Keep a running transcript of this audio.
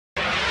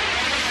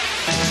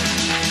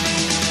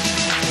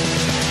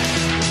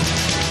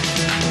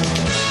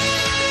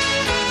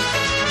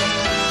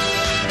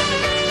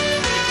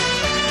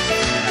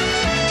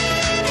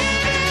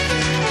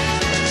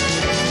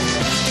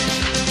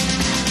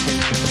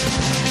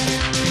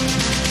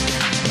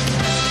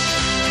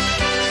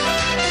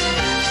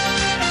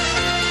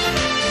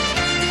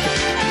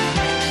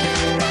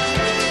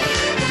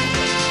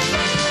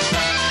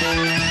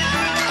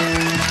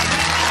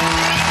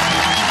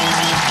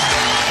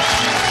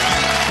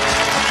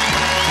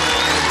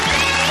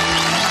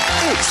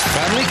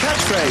Family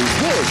Catchphrase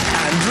with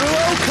Andrew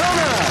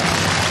O'Connor.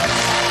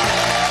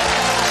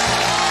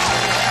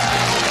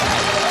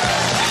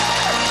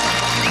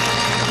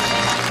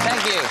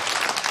 Thank you.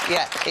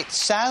 Yeah, it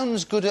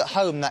sounds good at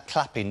home, that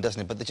clapping,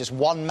 doesn't it? But there's just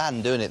one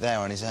man doing it there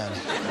on his own.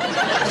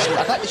 Listen,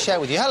 I'd like to share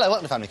with you... Hello,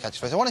 welcome to Family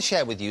Catchphrase. I want to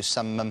share with you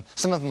some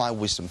of my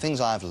wisdom,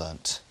 things I've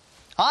learnt.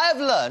 I have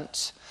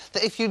learnt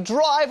that if you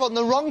drive on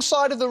the wrong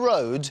side of the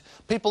road,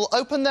 people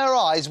open their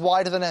eyes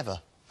wider than ever.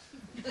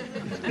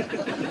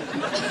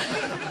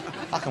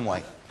 I can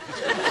wait.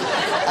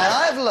 And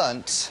I've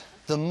learnt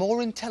the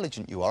more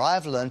intelligent you are,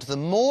 the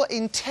more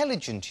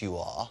intelligent you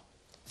are,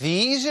 the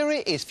easier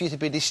it is for you to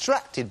be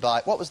distracted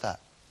by... What was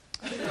that?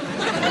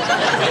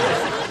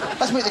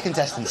 Let's meet the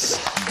contestants.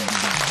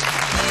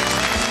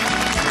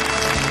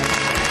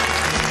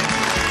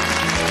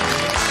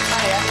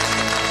 Hiya.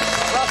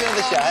 Welcome to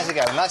the show. How's it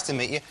going? Nice to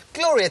meet you.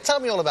 Gloria, tell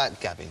me all about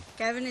Gavin.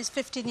 Gavin is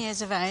 15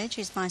 years of age.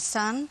 He's my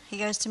son. He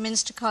goes to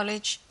Minster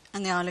College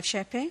and the Isle of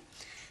Sheppey.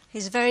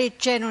 He's a very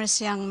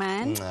generous young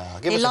man.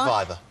 Give us a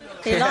fiver.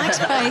 He likes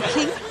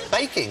baking.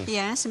 Baking?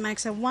 Yes, he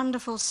makes a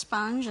wonderful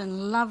sponge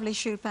and lovely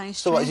choux pastry.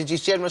 So what,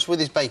 he's generous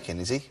with his bacon,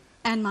 is he?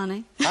 And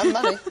money. And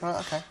money? Right,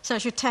 OK. So I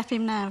should tap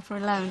him now for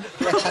a loan.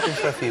 Yeah, tap him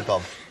for a few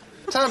bob.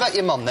 Tell me about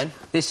your mum, then.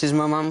 This is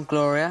my mum,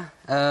 Gloria.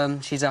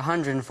 She's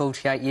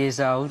 148 years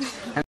old,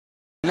 and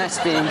that's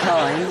being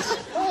kind.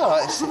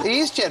 Oh, he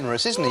is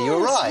generous, isn't he?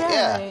 You're right,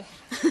 yeah.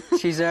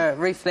 She's a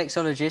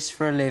reflexologist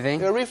for a living.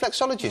 You're a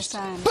reflexologist?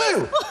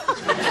 Boo!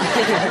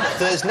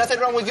 There's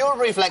nothing wrong with your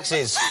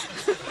reflexes.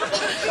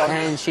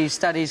 And she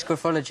studies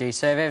graphology,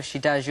 so if ever she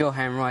does your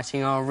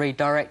handwriting, I'll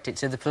redirect it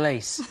to the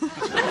police.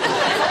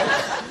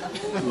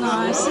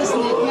 Nice, isn't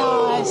it?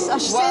 Nice. I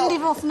should send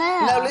him off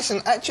now. No,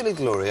 listen, actually,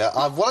 Gloria,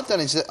 what I've done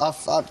is that I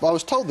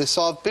was told this,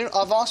 so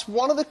I've asked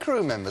one of the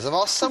crew members, I've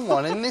asked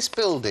someone in this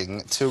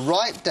building to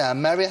write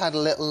down Mary Had a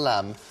Little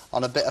Lamb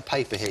on a bit of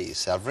paper here, you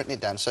see. I've written it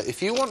down. So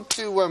if you want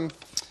to,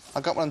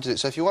 I've got one to do.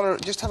 So if you want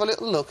to just have a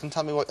little look and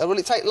tell me what... will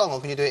it take long or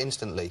can you do it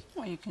instantly?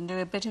 Well, you can do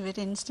a bit of it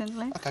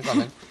instantly. OK, go on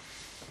then.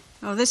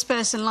 Well, this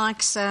person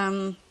likes...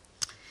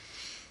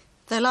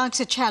 They like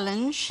a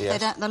challenge.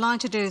 Yes. They like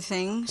to do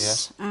things.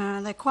 Yes.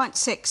 They're quite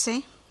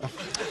sexy.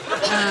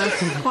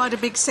 Quite a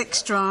big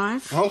sex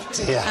drive. Oh,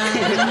 dear.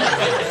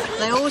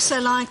 They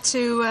also like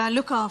to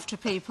look after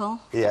people.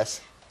 Yes.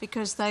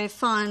 Because they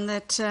find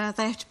that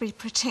they have to be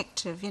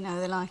protective, you know,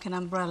 they're like an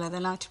umbrella, they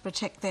like to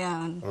protect their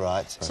own.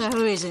 Right. So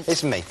who is it?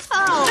 It's me.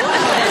 Oh!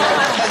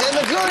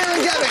 Well. Gloria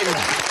and Gavin!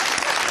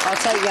 I'll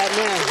take that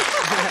now.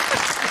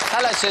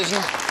 Hello,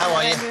 Susan. How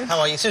are you? How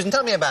are you? Susan,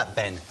 tell me about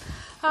Ben.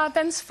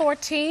 Ben's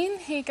 14.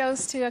 He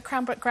goes to a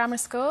Cranbrook Grammar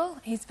School.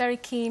 He's a very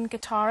keen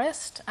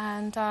guitarist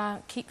and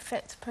keep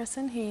fit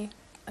person. He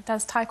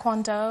does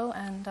taekwondo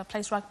and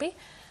plays rugby.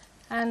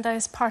 And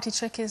his party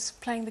trick is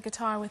playing the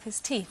guitar with his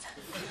teeth.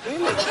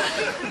 Really?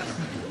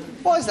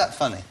 Why is that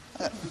funny?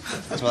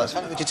 That's why that's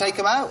funny. Would you take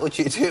him out or would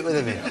you do it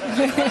with him?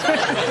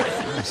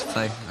 I just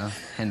play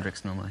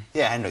Hendrix normally.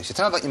 Yeah, Hendrix. So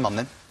tell me about your mum,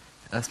 then.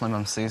 That's my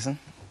mum, Susan.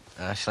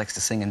 She likes to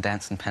sing and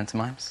dance in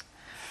pantomimes.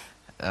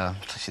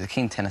 She's a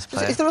keen tennis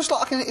player. Is there a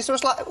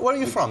slight... Where are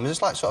you from? Is there a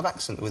slight sort of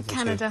accent with the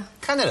Canada.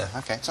 Two? Canada?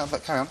 OK, so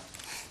carry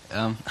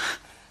on.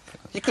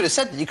 You could have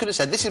said,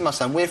 this is my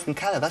son, we're from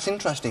Canada. That's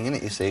interesting, isn't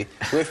it, you see?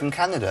 We're from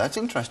Canada, that's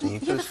interesting.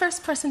 You're the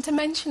first person to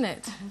mention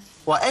it.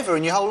 What, ever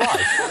in your whole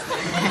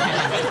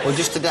life? Or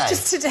just today?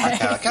 Just today.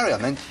 OK, carry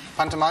on then.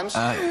 Pantomimes?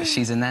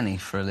 She's a nanny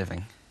for a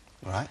living.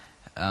 Right.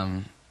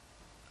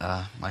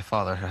 My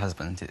father, her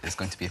husband, is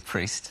going to be a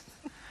priest.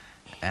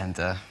 And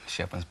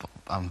she opens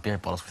beer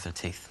bottles with her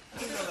teeth.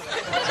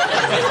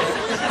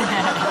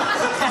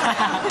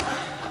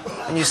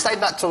 And you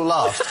saved that till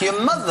last. Your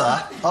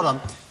mother... Hold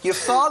on. Your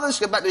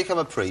father's about to become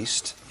a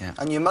priest, yeah.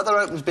 And your mother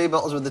opens beer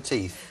bottles with the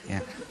teeth.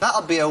 Yeah.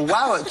 That'll be a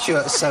wow at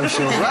church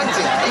socials, won't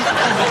it,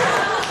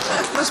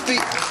 eh? Must be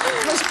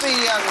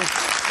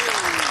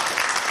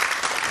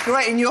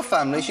great in your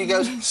family. She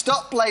goes,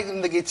 stop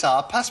playing the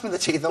guitar, pass me the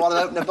teeth, I want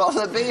to open a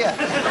bottle of beer.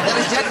 Ladies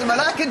and gentlemen,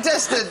 our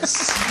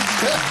contestants.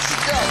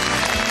 Let's go.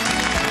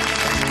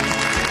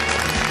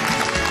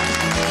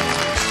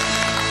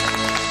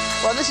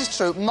 Well, this is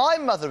true. My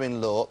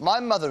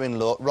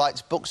mother-in-law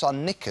writes books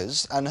on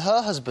knickers, and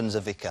her husband's a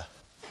vicar.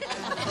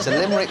 It's a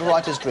limerick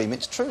writer's dream.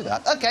 It's true,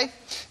 that. OK,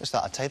 just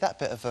thought I'd tell you that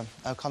bit of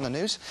O'Connor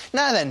news.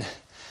 Now then,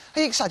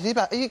 are you excited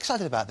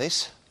about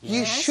this? Yes.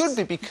 You should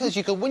be, because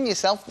you could win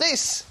yourself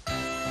this.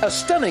 A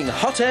stunning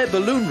hot air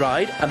balloon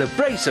ride and a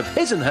brace of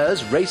his and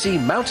hers racy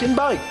mountain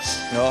bikes.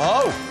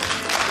 Oh!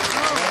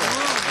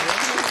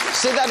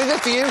 See, that'll do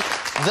for you.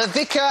 The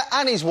vicar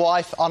and his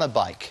wife on a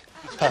bike.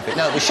 Perfect.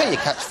 Now, we show you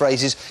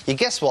catchphrases. You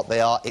guess what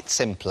they are. It's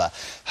simpler.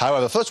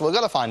 However, first of all, we've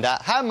got to find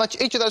out how much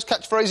each of those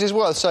catchphrases is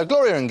worth. So,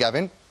 Gloria and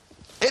Gavin,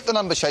 Hit the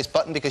number chase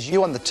button because you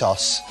won the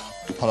toss.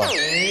 Hold on.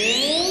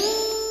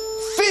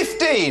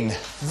 15!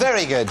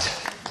 Very good.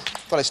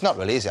 Well, it's not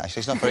really, is it,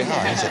 actually? It's not very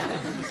high, is it?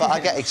 But I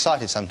get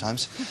excited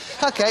sometimes.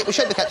 OK, we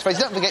showed the catchphrase.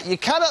 Don't forget, you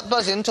cannot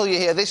buzz in until you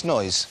hear this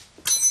noise.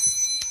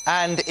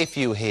 And if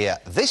you hear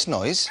this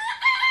noise,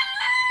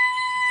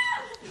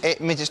 it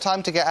means it's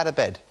time to get out of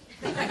bed.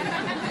 Do you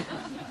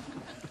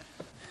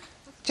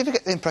ever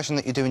get the impression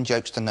that you're doing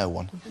jokes to no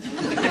one?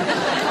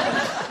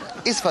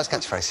 Here's the first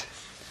catchphrase.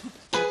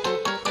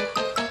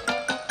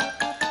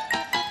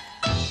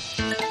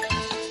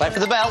 Wait for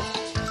the bell.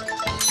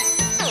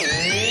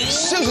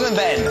 Susan and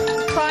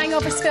Ben. Crying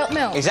over spilt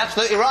milk. He's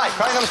absolutely right.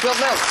 Crying over spilt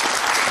milk.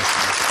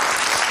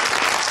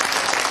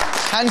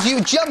 And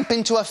you jump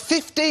into a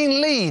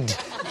 15 lead.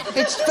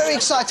 It's very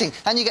exciting.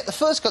 And you get the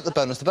first got the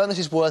bonus. The bonus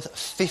is worth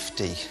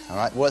 50. All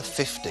right, worth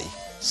 50.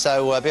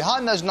 So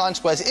behind those 9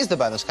 squares is the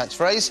bonus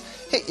catchphrase.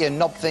 Hit your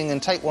knob thing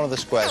and take one of the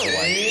squares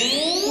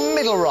away.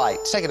 Middle right.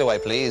 Take it away,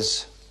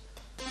 please.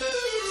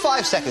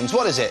 5 seconds.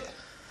 What is it?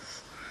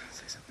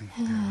 Say something.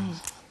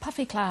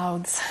 Puffy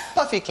clouds.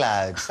 Puffy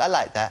clouds. I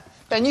like that.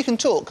 Ben, you can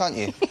talk, can't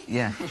you?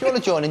 Yeah. If you want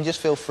to join in, just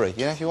feel free.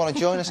 You know, if you want to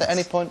join us at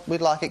any point,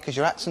 we'd like it, because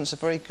your accents are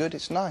very good.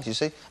 It's nice, you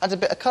see. Adds a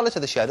bit of colour to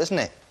the show, doesn't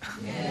it?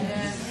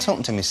 Yeah.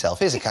 Talking to myself.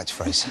 Here's a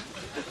catchphrase.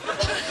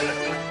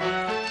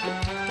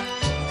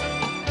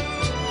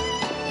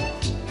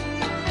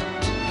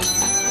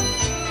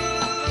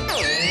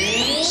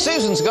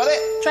 Susan's got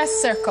it. Dress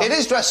circle. It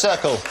is dress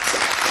circle.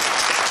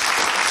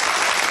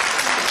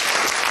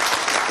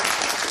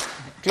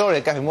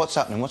 Gloria, Gavin, what's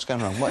happening? What's going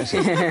wrong? What is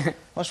it?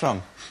 What's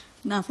wrong?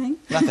 Nothing.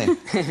 Nothing.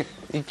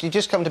 you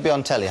just come to be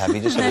on telly, have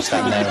you? Just sort of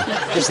stand there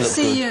and just look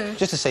see good. you.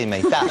 Just to see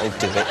me. That would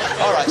do it.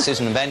 All right,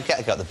 Susan and Ben,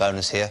 got the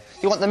bonus here.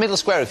 You want the middle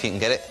square if you can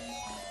get it?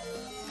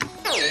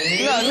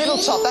 No, middle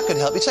top, that could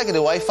help you. Take it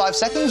away. 5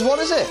 seconds. What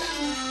is it?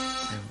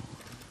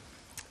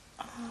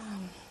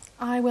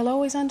 I will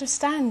always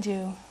understand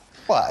you.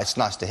 Well, it's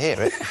nice to hear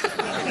it.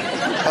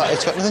 But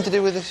it's got nothing to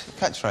do with the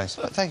catchphrase.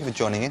 But thank you for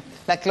joining in.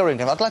 Now,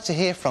 Gloria, I'd like to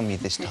hear from you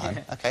this time.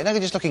 OK, now you're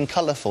just looking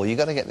colourful. You've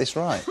got to get this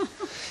right.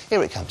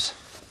 Here it comes.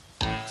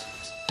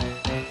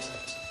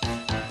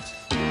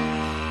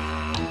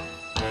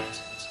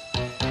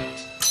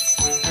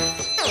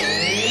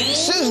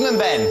 Susan and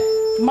Ben.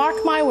 Mark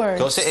my words.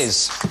 Of course it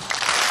is.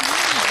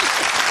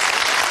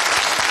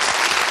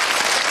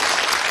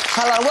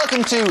 Hello,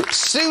 welcome to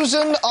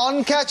Susan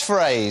on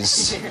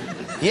Catchphrase.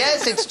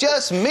 Yes, it's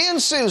just me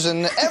and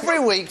Susan every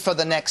week for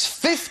the next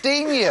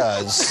 15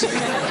 years.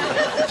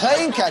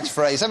 Playing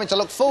catchphrase, something to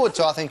look forward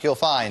to, I think you'll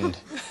find.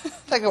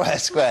 Take away a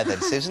square then,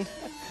 Susan.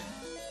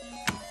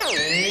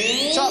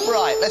 Top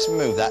right, let's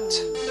move that.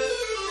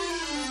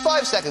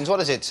 5 seconds, what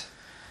is it?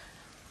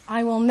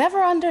 I will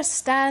never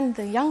understand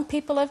the young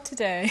people of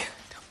today.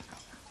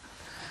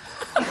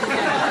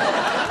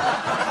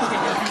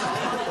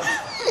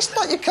 It's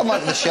like you come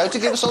onto the show to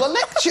give us all a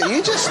lecture.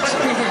 You just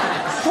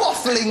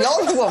waffling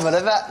on, woman,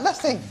 about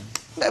nothing.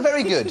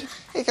 Very good.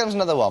 Here comes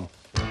another one.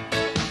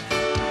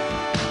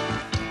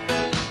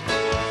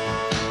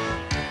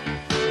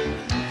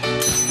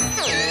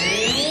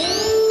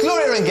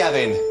 Gloria and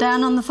Gavin.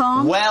 Down on the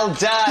farm. Well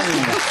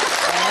done.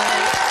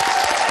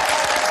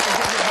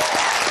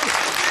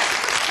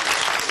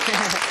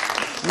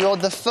 You're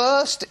the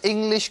first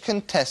English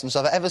contestants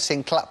I've ever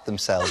seen clap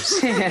themselves.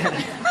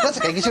 That's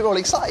OK, because you're all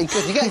excited.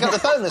 Good. You're getting the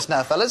bonus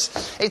now, fellas.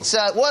 It's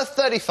worth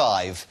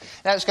 35.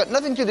 Now, it's got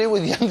nothing to do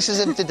with youngsters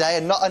of today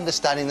and not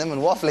understanding them and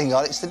waffling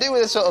on. It's to do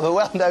with a sort of a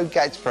well-known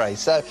catchphrase.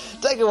 So,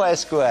 take away a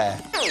square.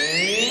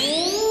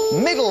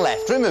 Middle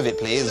left. Remove it,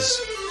 please.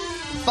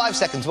 5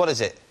 seconds. What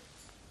is it?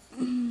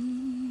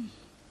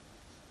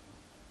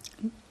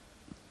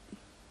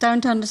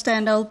 Don't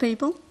understand old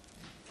people.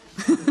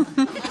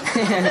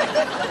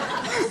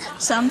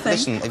 Something.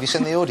 Listen, have you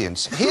seen the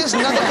audience? Here's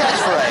another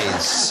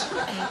catchphrase.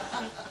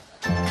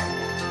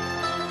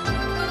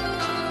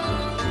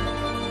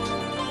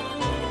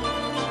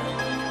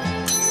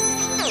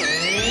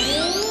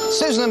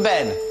 Susan and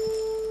Ben.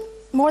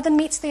 More than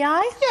meets the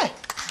eye? Yeah.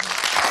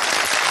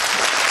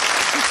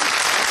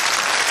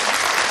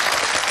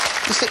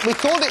 You see, we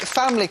called it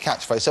family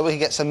catchphrase so we could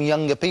get some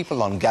younger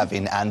people on,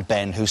 Gavin and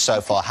Ben, who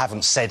so far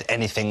haven't said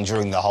anything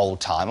during the whole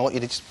time. I want you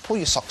to just pull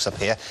your socks up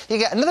here. You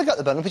get another go at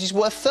the bonus, which is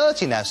worth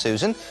 30 now,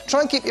 Susan. Try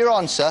and keep your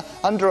answer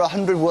under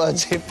 100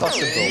 words if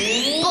possible.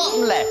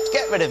 Bottom left,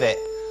 get rid of it.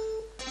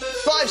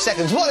 5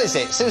 seconds, what is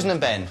it, Susan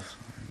and Ben?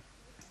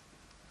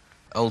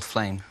 Old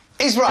flame.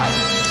 He's right.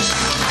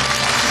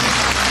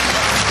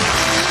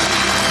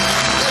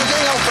 Well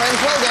done, old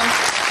friends, well done.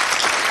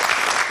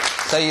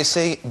 So you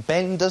see,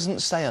 Ben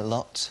doesn't say a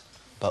lot,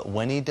 but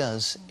when he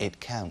does,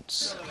 it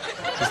counts.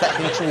 Has that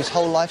been true his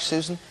whole life,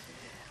 Susan?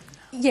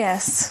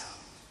 Yes.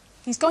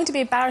 He's going to be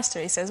a barrister,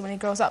 he says, when he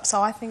grows up,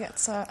 so I think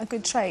it's a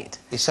good trait.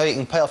 So you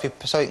can pay off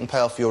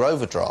your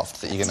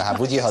overdraft that you're going to have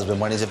with your husband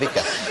when he's a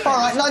vicar. All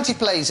right, 90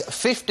 plays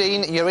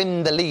 15. You're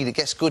in the lead. It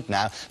gets good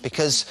now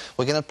because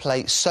we're going to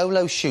play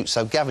solo shoot.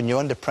 So, Gavin, you're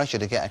under pressure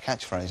to get a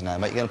catchphrase now,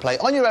 mate. You're going to play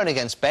on your own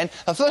against Ben.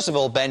 And first of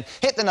all, Ben,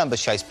 hit the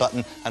numbers chase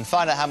button and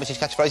find out how much his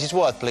catchphrase is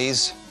worth,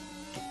 please.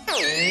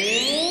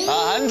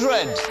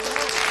 100.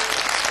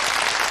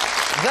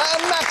 The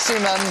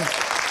maximum.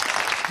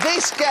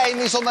 This game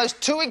is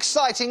almost too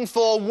exciting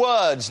for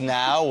words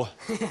now.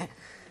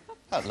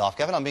 Don't laugh,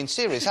 Gavin, I'm being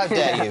serious. How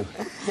dare you?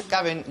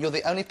 Gavin, you're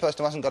the only person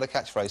who hasn't got a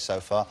catchphrase so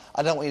far.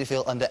 I don't want you to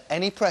feel under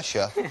any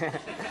pressure.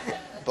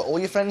 But all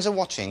your friends are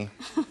watching.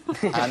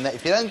 And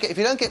if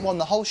you don't get one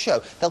the whole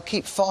show, they'll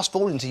keep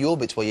fast-forwarding to your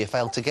bits where you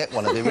failed to get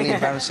one. It'll be really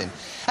embarrassing.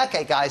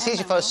 OK, guys, here's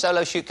your first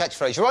solo shoot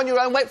catchphrase. You're on your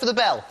own, wait for the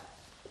bell.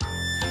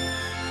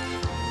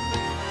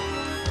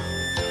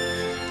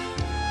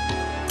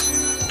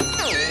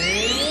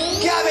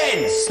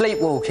 Gavin!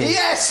 Sleepwalking.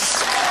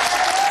 Yes!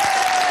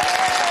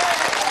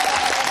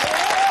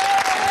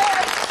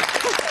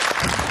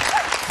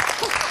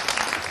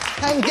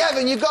 And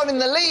Gavin, you got in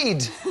the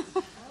lead.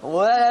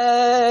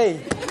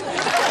 Way!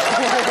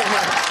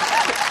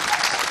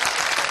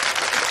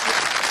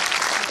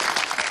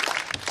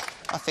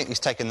 I think he's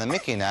taking the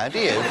mickey now, do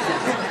you?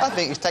 I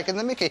think he's taking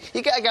the mickey.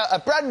 You get a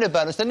brand new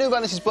bonus. The new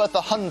bonus is worth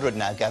 100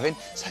 now, Gavin.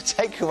 So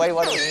take away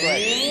one of the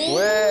squares.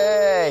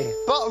 Way!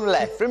 Bottom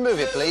left. Remove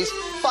it, please.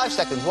 5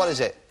 seconds. What is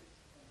it?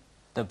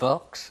 The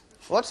box.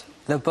 What?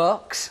 The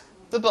box.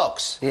 The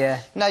box?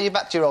 Yeah. Now you're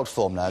back to your old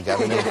form now,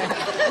 Gavin.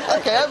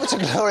 OK, over to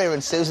Gloria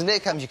and Susan. Here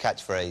comes your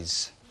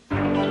catchphrase.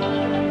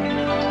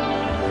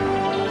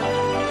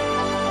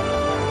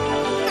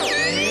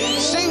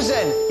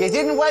 Susan, you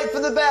didn't wait for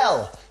the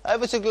bell.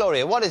 Over to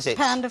Gloria. What is it?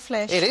 Pound of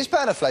flesh. It is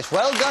pound of flesh.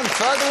 Well done.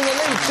 Further in the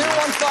lead.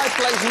 215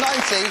 plays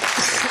 90.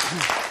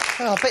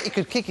 Oh, I bet you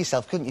could kick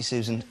yourself, couldn't you,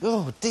 Susan?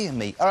 Oh, dear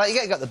me. All right,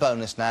 you got the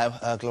bonus now,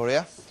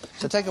 Gloria.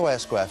 So take away a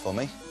square for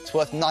me. It's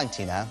worth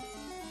 90 now.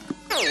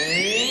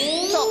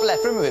 Top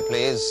left. Remove it,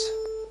 please.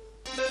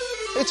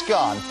 It's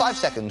gone. 5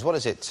 seconds. What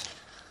is it?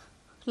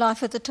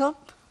 Life at the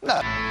top. No.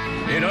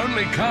 It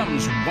only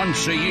comes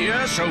once a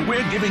year, so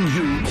we're giving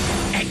you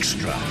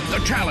Extra, the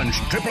challenge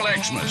Triple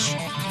Xmas.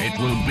 It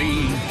will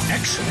be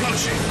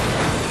explosive.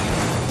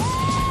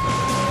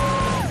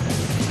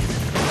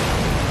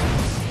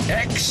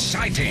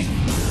 Exciting.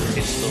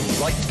 It's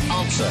the right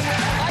answer. I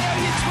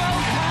owe you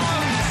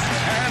 £12.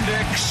 And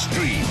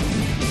extreme.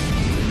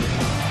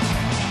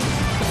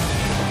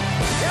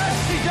 Yes,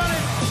 he done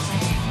it!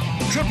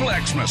 Triple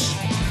Xmas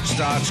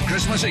starts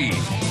Christmas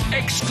Eve.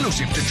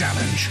 Exclusive to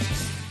challenge.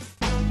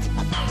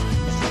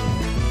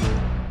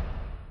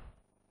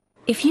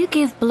 If you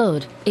give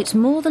blood, it's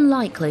more than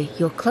likely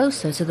you're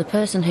closer to the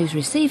person who's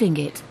receiving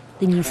it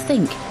than you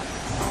think.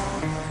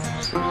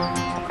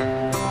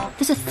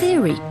 There's a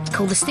theory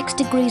called the 6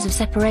 degrees of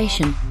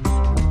separation.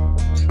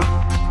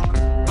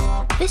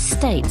 This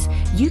states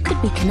you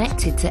could be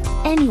connected to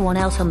anyone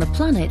else on the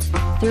planet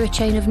through a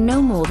chain of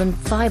no more than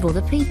 5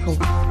 other people.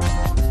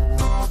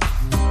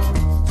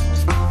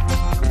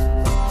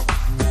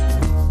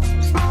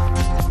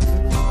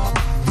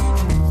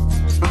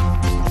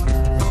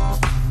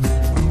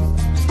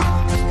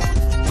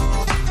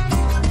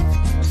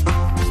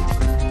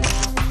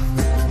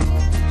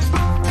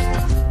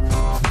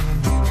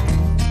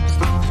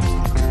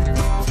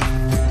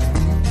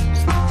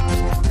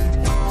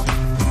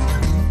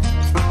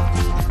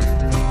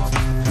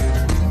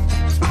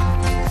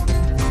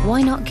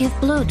 Why not give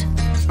blood?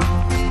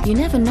 You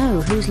never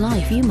know whose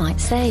life you might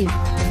save.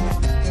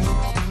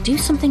 Do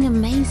something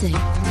amazing.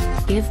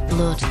 Give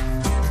blood.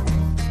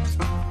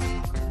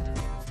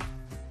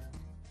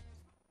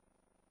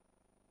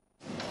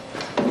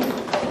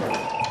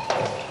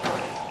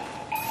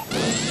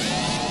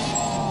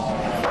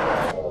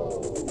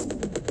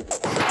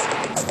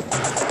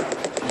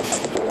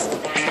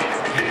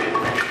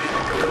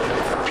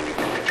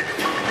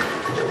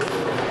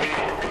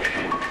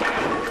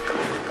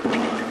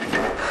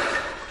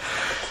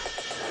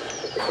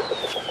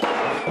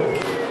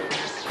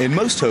 In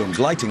most homes,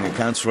 lighting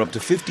accounts for up to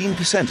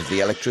 15% of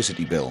the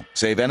electricity bill.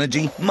 Save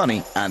energy,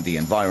 money and the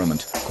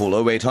environment.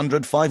 Call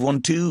 0800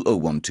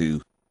 512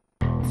 012.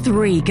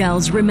 3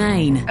 girls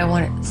remain. I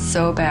want it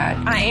so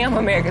bad. I am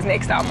America's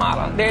Next Top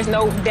Model. There's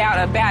no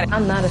doubt about it.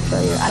 I'm not a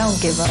failure. I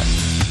don't give up.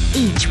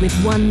 Each with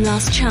one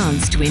last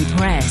chance to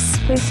impress.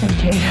 Listen,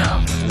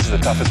 J-Lo. This is the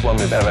toughest one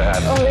we've ever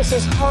had. Oh, this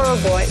is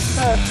horrible. It's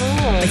so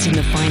hard. But in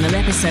the final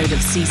episode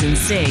of season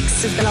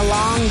 6, It's been a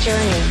long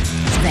journey.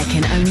 there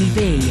can only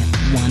be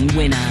one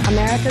winner.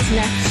 America's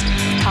Next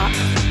Top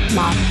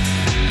Model.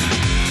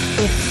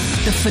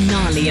 The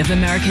finale of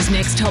America's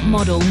Next Top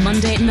Model,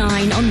 Monday at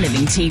 9 on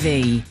Living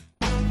TV.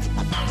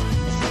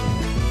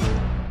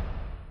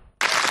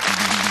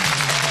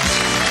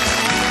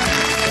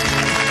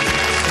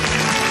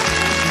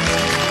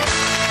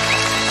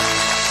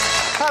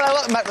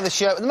 of the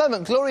show. At the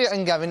moment, Gloria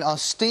and Gavin are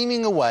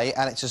steaming away,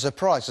 and it's a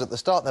surprise, because at the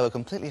start they were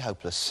completely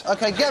hopeless.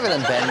 OK, Gavin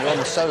and Ben, you're on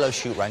the solo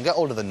shoot round. Get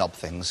all of the knob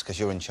things, because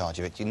you're in charge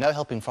of it. You know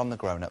helping from the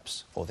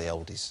grown-ups or the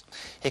oldies.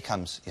 Here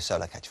comes your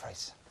solo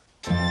catchphrase.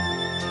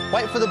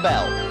 Wait for the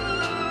bell.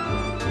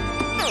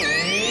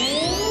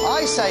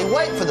 I say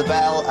wait for the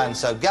bell, and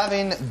so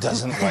Gavin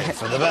doesn't wait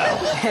for the bell.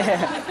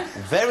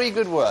 Very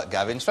good work,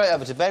 Gavin. Straight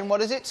over to Ben.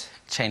 What is it?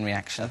 Chain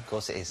reaction. Of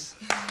course it is.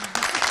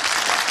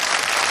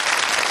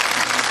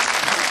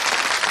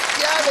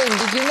 Gavin,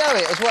 did you know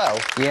it as well?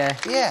 Yeah.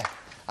 Yeah.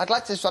 I'd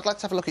like to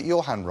have a look at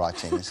your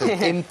handwriting. It's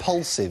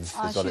impulsive.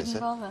 I Is what shouldn't it's.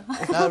 bother.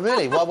 No,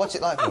 really. Well, what's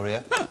it like,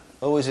 Gloria?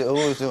 Oh, is it?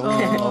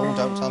 Oh,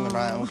 don't tell me.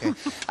 Right. Okay.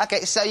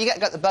 Okay. So you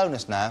got the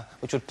bonus now,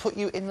 which would put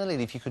you in the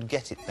lead if you could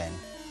get it, Ben.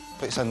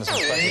 Put it under some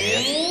pressure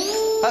here.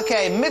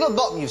 OK, middle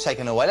bottom you've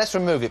taken away. Let's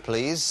remove it,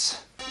 please.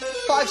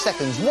 5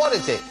 seconds. What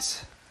is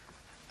it?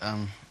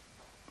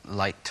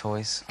 Light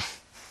toys.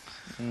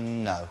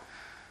 No.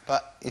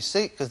 But, you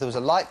see, because there was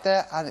a light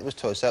there and it was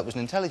toys, so it was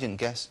an intelligent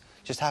guess,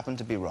 just happened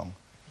to be wrong.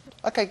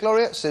 OK,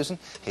 Gloria, Susan,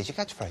 here's your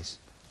catchphrase.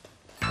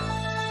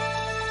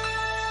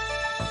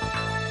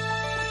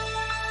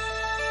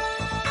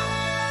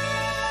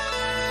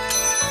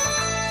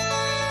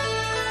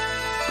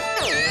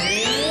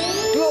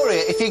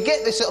 Gloria, if you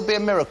get this, it'll be a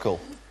miracle.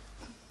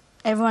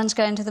 Everyone's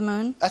going to the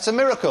moon. That's a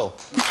miracle.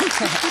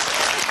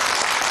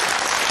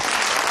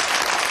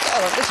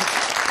 Oh, listen.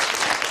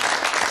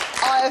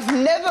 I have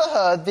never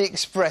heard the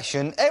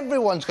expression,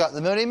 everyone's got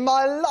the moon, in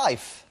my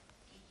life.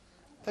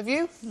 Have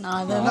you?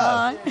 Neither have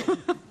I.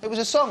 It was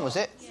a song, was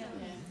it? Yeah.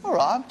 All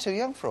right, I'm too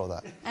young for all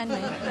that. And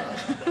me.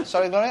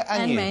 Sorry, Gloria?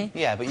 And you? Me.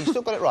 Yeah, but you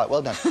still got it right.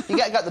 Well done. You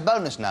got the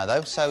bonus now,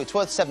 though, so it's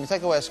worth 7.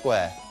 Take away a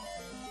square.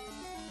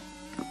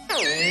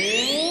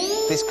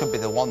 This could be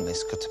the one,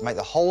 this could make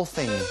the whole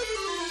thing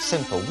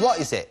simple. What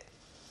is it?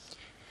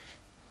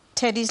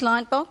 Teddy's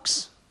light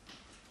box.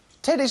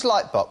 Teddy's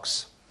light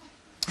box.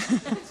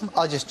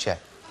 I'll just check.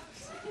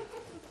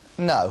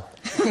 No.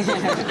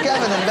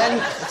 Gavin and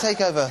Ben, take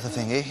over the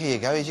thing here. Here you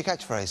go. Here's your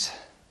catchphrase.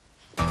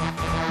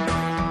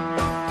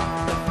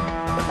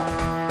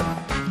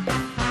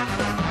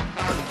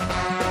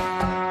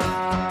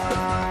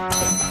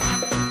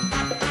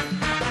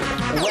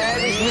 Where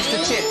is Mr.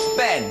 Chips?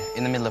 Ben?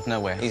 In the middle of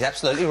nowhere. He's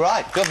absolutely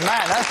right. Good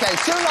man. OK,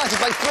 290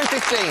 plays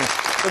 315.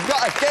 We've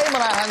got a game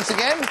on our hands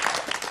again.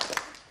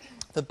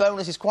 The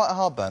bonus is quite a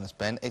hard bonus,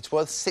 Ben. It's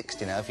worth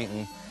 60 now if you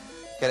can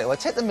get it away.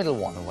 Take the middle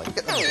one away.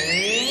 Get the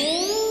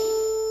middle.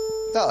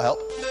 That'll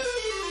help.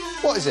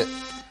 What is it?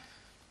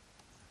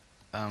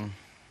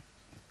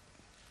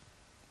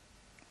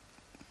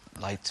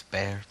 Light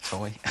bear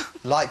toy.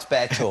 Light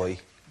bear toy.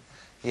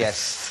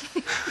 Yes.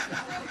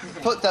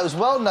 Put those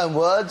well-known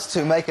words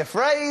to make a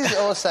phrase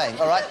or saying.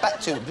 All right, back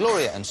to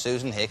Gloria and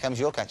Susan. Here comes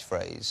your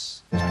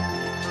catchphrase.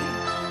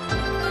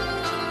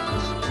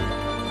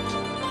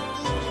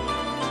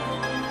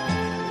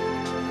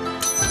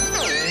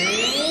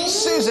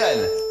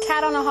 Susan.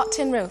 Cat on a hot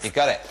tin roof. You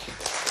got it.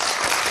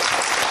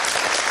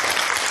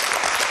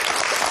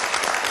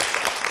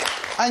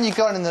 And you're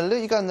going in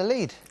the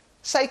lead.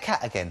 Say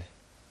cat again.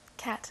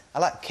 Cat. I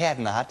like cat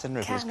and a hat and a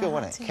roof. Cat It's and good, a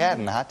wasn't hat it? and Cat a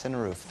and a hat and a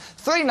roof.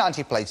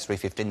 390 plays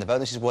 315. The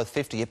bonus is worth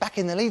 50. You're back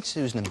in the lead,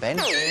 Susan and Ben.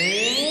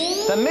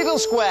 The middle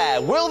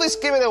square. Will this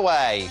give it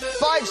away?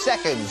 5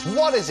 seconds.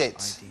 What is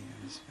it?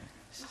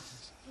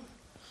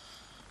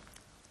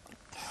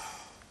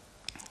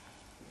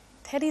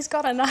 Teddy's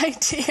got an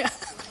idea.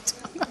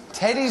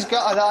 Teddy's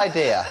got an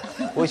idea,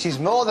 which is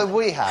more than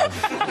we have.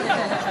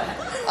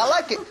 I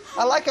like it.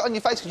 I like it on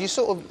your face because you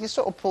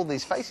sort of pull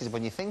these faces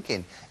when you're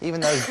thinking,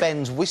 even though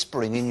Ben's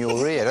whispering in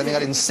your ear. I don't think I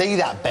didn't see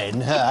that,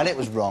 Ben, and it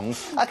was wrong.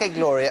 OK,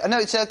 Gloria. No,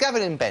 it's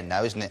Gavin and Ben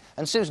now, isn't it?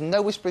 And Susan,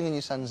 no whispering in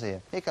your son's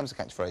ear. Here comes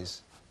the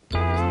catchphrase.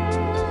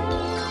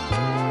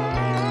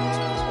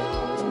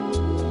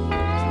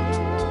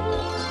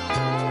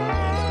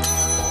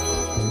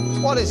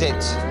 What is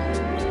it?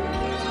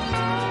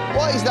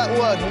 What is that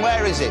word and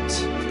where is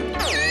it?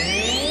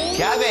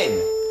 Gavin.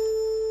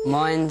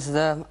 Mine's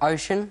the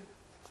ocean.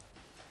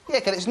 Yeah,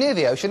 because it's near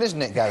the ocean,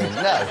 isn't it, Gavin?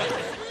 No.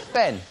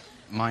 Ben.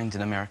 Mind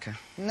in America.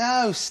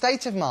 No,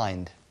 state of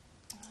mind.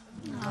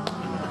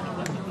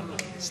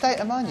 State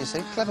of mind, you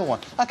see. Clever one.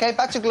 OK,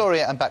 back to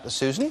Gloria and back to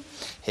Susan.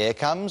 Here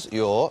comes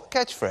your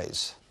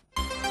catchphrase.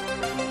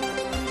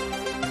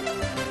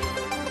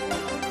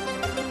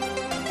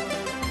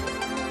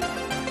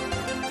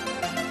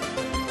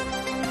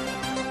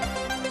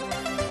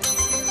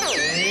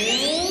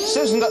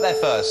 Susan got there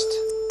first.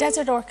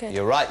 Desert orchid.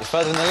 You're right, you're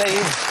further in the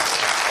lead.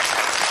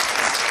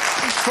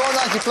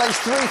 490 plays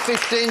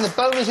 315. The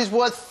bonus is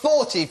worth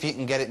 40 if you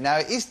can get it now.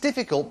 It is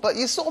difficult, but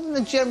you're sort of in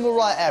the general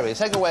right area.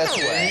 Take away a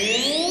square.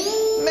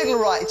 Middle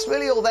right, it's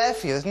really all there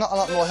for you. There's not a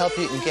lot more help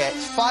you can get.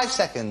 5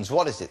 seconds,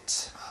 what is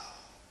it?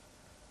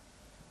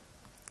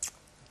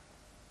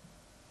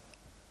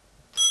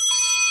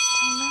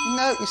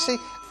 No, you see,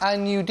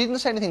 and you didn't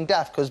say anything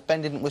daft because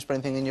Ben didn't whisper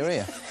anything in your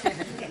ear.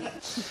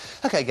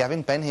 OK,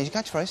 Gavin, Ben, here's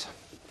your catchphrase.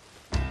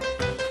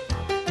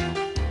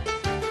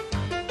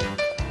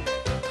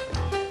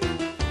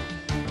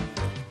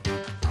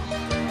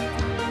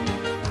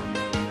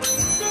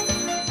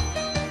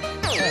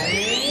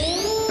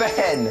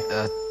 Ben.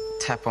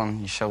 Tap on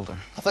your shoulder.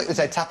 I thought you'd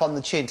say tap on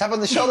the chin. Tap on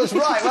the shoulder's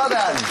right, well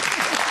done.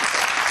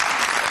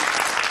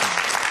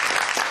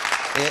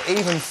 You're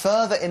even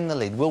further in the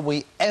lead. Will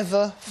we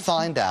ever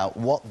find out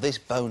what this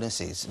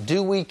bonus is?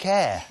 Do we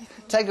care?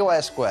 Take away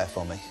a square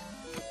for me.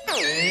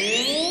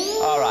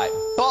 All right,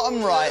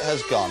 bottom right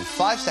has gone.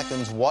 5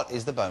 seconds, what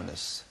is the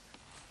bonus?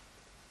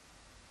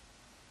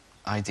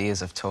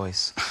 Ideas of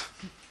toys.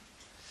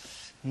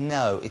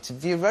 No,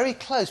 you're very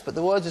close, but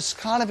the words are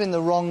kind of in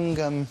the wrong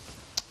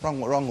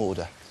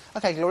order.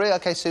 OK, Gloria,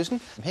 OK,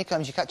 Susan. Here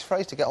comes your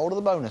catchphrase to get hold of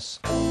the bonus.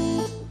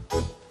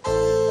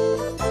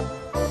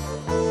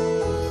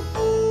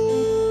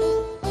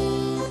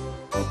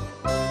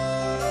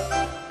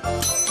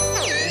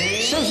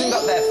 Susan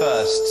got there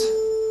first.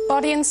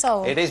 Body and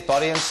soul. It is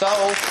body and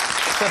soul.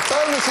 The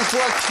bonus is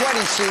worth 20,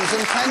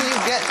 Susan. Can you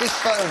get this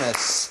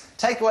bonus?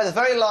 Take away the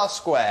very last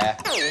square.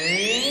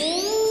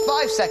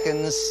 5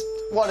 seconds.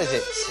 What is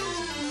it?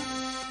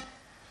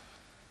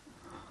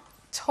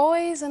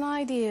 Toys and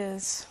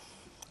ideas.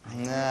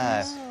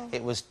 No,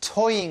 it was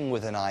toying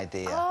with an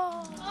idea.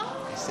 Oh.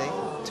 You see?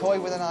 Toy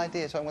with an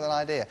idea, toying with an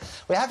idea.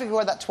 We have to give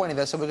away that 20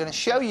 there, so we're going to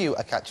show you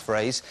a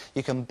catchphrase.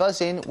 You can buzz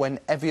in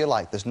whenever you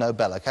like. There's no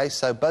bell, OK?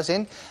 So buzz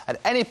in.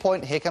 At any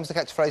point, here comes the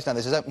catchphrase. Now,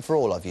 this is open for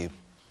all of you.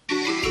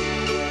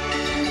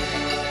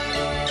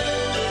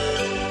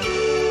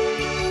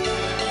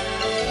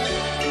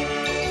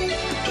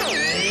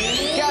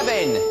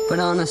 Gavin.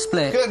 Banana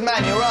split. Good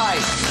man, you're right.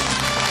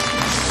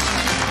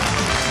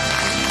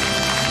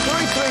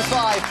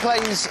 335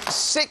 plays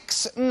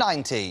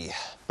 690.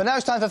 But now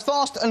it's time for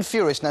Fast and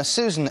Furious. Now,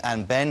 Susan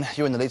and Ben,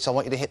 you're in the lead, so I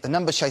want you to hit the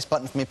number chase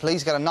button for me,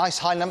 please. Get a nice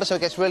high number so it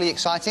gets really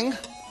exciting.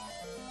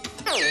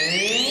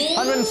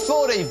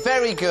 140,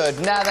 very good.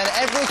 Now then,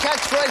 every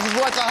catchphrase is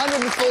worth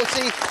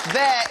 140.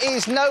 There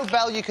is no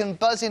bell. You can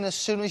buzz in as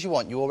soon as you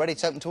want. You're all ready.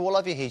 It's open to all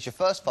of you. Here's your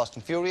first Fast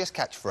and Furious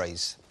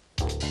catchphrase.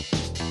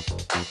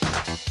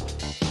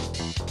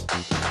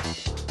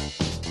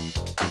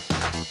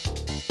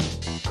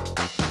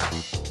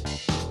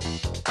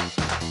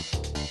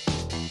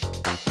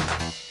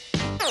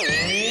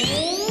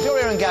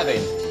 And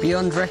Gavin.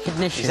 Beyond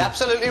recognition. He's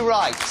absolutely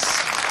right.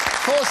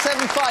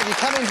 475, you're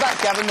coming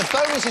back, Gavin. The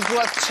bonus is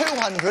worth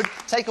 200.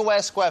 Take away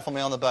a square for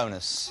me on the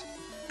bonus.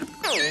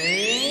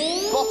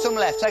 Bottom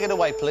left, take it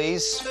away,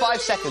 please.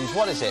 5 seconds,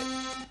 what is it?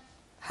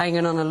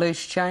 Hanging on a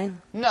loose chain?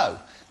 No,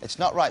 it's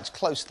not right. It's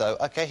close, though.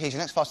 OK, here's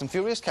your next Fast and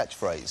Furious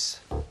catchphrase.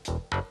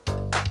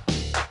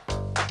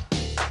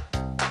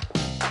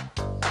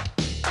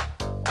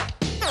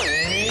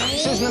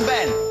 Susan and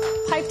Ben.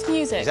 Piped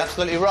music. He's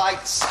absolutely right.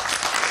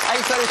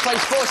 830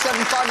 plays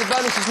 475. The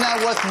bonus is now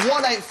worth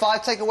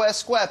 185. Take away a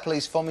square,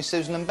 please, for me,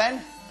 Susan and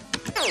Ben.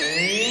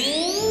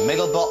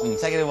 Middle bottom.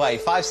 Take it away.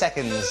 5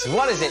 seconds.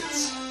 What is it?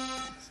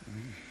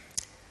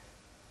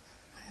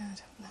 I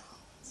don't know.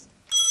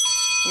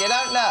 You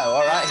don't know?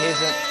 All right,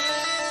 here's it.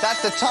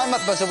 That's the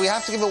time-up buzzer. We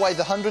have to give away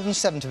the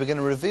 170. We're going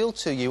to reveal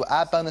to you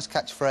our bonus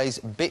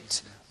catchphrase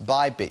bit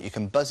by bit. You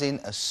can buzz in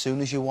as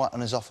soon as you want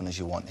and as often as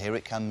you want. Here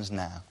it comes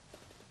now.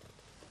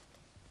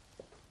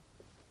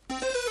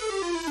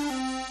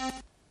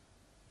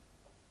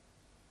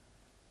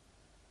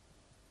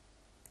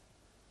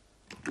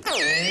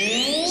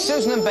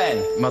 Susan and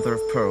Ben. Mother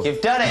of pearl.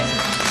 You've done it. You've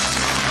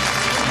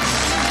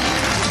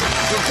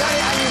done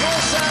it, and you've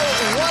also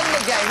won the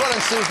game. Well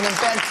done, Susan and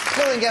Ben.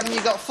 Gloria and Gavin,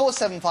 you got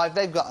 475.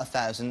 They've got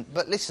 1,000.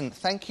 But listen,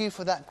 thank you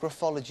for that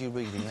graphology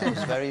reading. That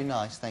was very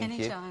nice. Thank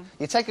you. Anytime.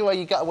 You take away,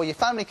 you got away your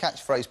family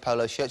catchphrase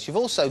polo shirts. You've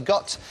also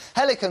got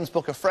Helicon's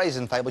book of phrases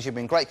and fables. You've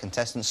been great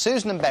contestants.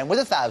 Susan and Ben with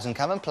 1,000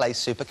 come and play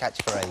Super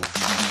Catchphrase.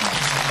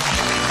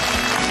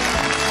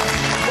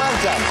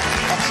 Well done.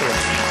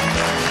 Excellent.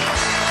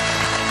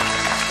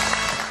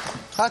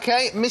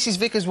 OK, Mrs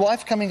Vickers'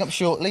 wife coming up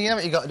shortly. You know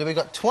what you've got to do? We've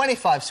got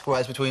 25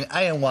 squares between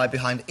A and Y.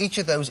 Behind each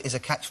of those is a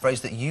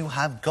catchphrase that you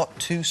have got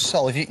to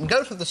solve. If you can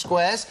go through the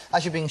squares,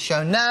 as you're being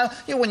shown now,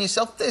 you'll win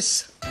yourself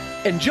this.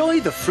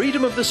 Enjoy the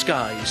freedom of the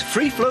skies.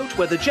 Free float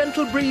where the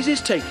gentle breezes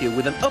take you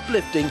with an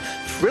uplifting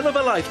thrill of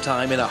a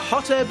lifetime in a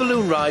hot air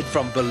balloon ride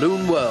from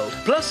Balloon World.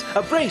 Plus,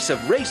 a brace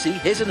of racy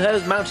his and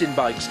hers mountain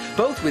bikes,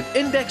 both with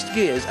indexed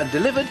gears and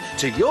delivered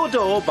to your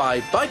door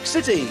by Bike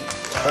City.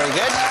 Very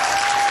good.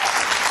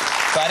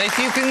 But if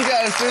you can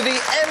go through the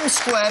M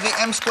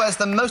square is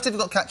the most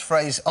difficult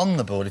catchphrase on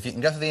the board. If you can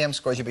go through the M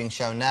square as you're being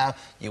shown now,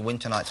 you win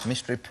tonight's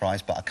mystery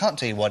prize. But I can't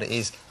tell you what it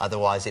is,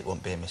 otherwise it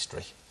won't be a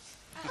mystery.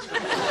 You're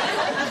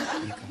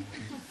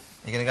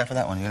going to go for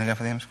that one? You're going to go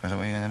for the M square? Is that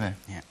what you're going to do?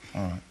 Yeah.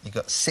 All right. You've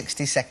got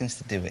 60 seconds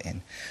to do it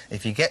in.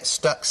 If you get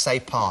stuck, say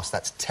pass.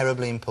 That's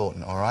terribly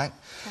important, all right?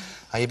 Okay.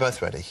 Are you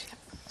both ready?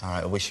 All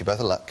right, I wish you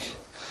both luck.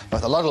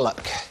 Both a lot of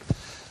luck.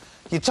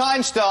 Your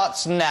time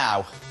starts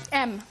now.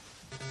 M.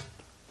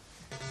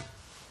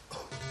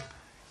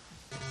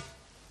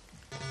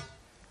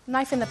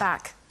 Knife in the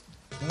back.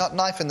 Not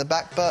knife in the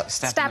back, but...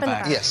 Stab in the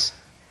back. Yes.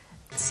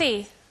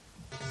 C.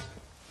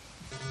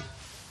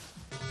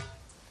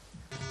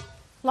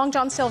 Long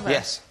John Silver.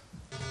 Yes.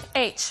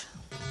 H.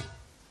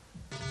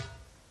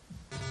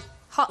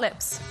 Hot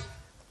lips.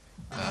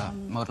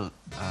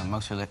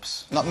 Motor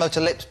lips. Not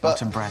motor lips,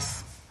 but... Motor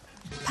breath.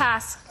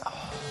 Pass.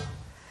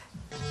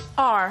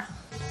 R.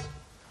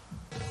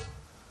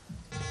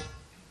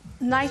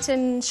 Knight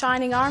in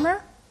shining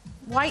armour.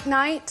 White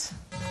knight.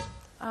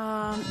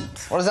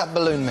 What does that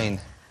balloon mean?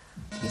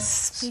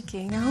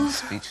 Speaking, no?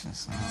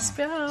 Speechless.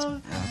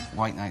 Spell.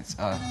 White knights.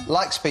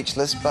 Like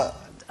speechless, but...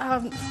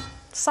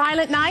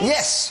 Silent night.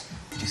 Yes!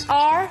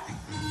 R.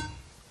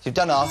 You've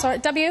done R. Sorry,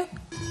 W.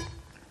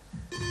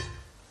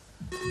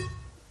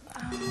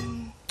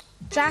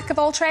 Jack of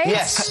all trades.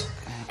 Yes.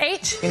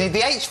 H. You need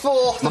the H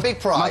for the big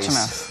prize.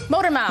 Motormouth.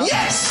 Motormouth.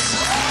 Yes!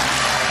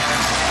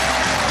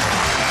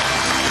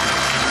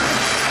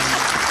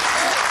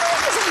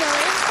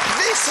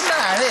 This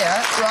man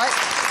here, right,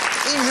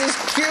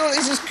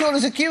 he's as cool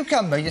as a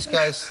cucumber. He just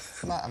goes,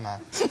 matter, man.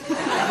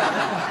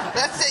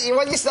 That's it, you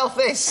won yourself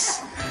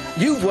this.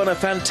 You've won a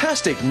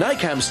fantastic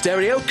Nikam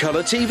Stereo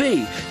Colour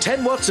TV.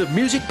 10 watts of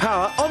music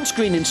power,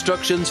 on-screen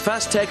instructions,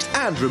 fast text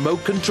and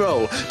remote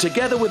control.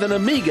 Together with an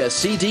Amiga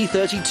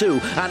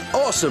CD32, an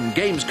awesome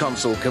games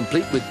console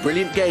complete with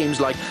brilliant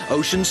games like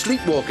Ocean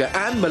Sleepwalker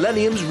and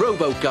Millennium's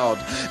RoboCod.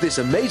 This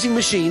amazing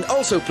machine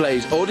also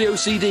plays audio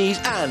CDs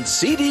and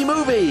CD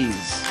movies.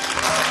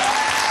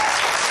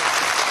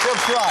 Good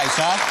prize,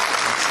 huh?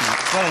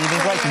 Well, you've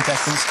been great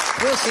contestants.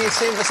 We'll see you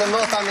soon for some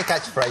more Family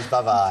Catchphrase.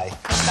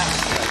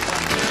 Bye-bye.